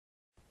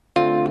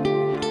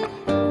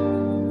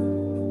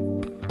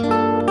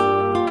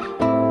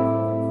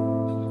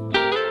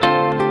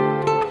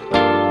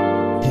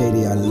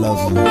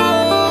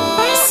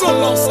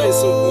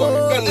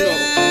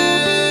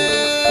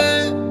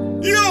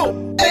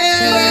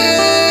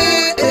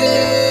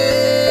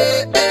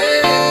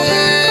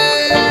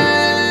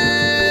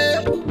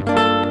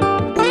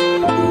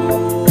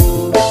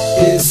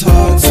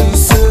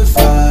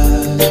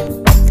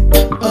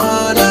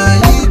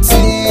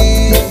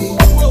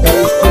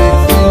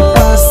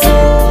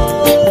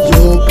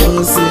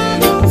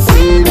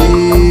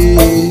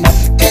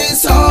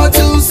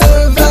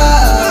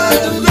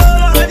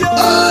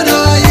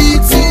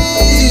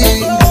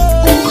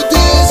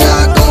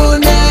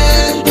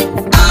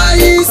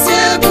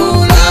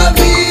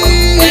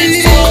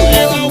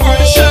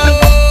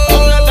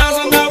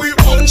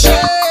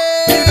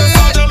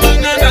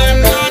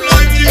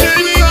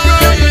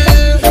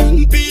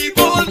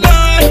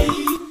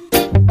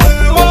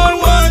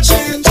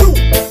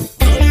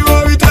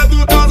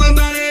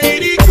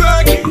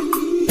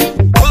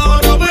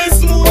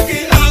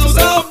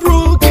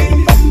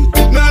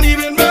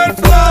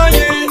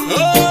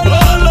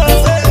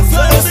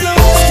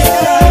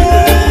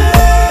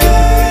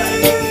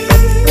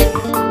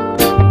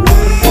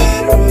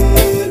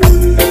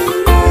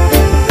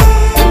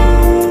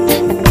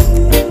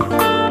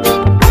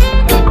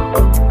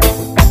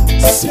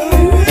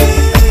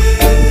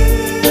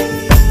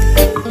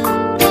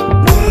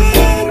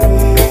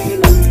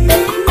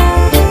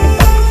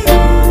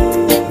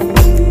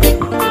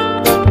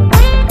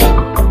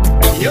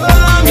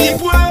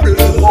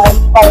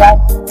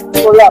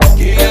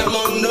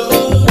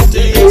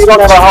you don't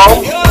have a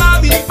home?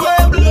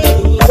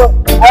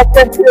 I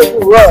can feel you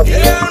rough.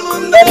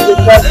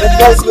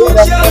 That's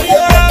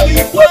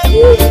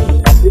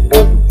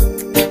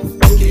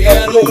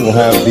will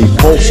have the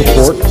full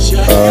support of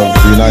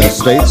the United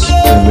States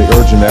in the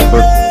urgent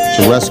effort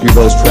to rescue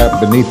those trapped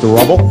beneath the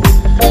rubble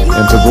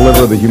and to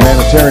deliver the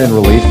humanitarian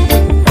relief,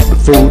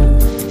 food,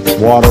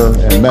 water,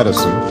 and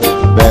medicine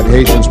that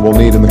Haitians will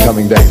need in the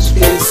coming days.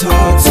 It's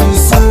hard to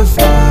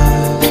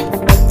survive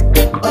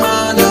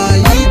on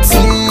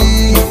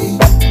Haiti.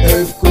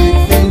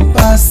 Earthquake been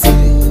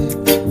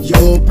passing,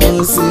 your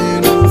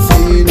passing no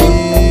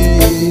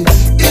fini.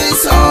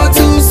 It's hard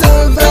to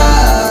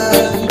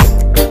survive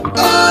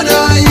on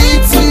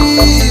Haiti.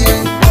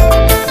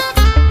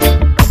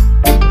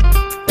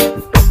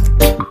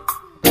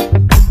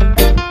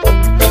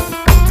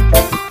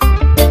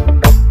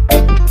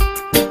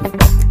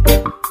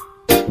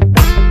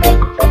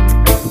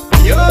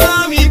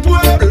 Llora mi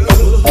pueblo,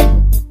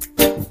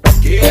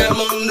 que el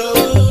mundo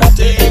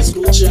te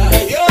escucha.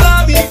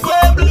 Llora mi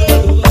pueblo,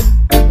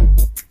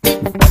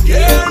 que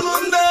el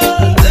mundo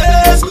te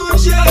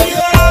escucha.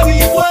 Llora mi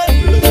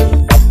pueblo,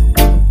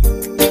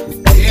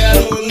 que el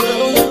mundo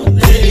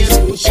te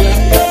escucha.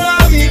 Llora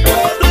mi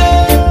pueblo.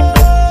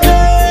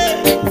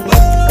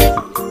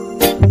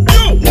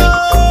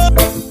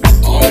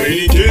 How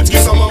many kids qui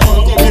sont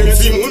maman, combien de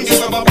moun qui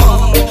sont papa?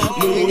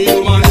 Moun qui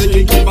nous mange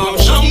qui va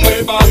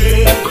jamais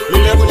parler. Il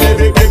est pour les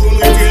bébés pour nous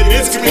traiter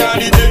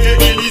discriminalité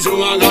et illusion,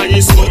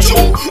 agaïsme,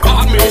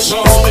 pas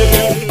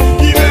méchanceté.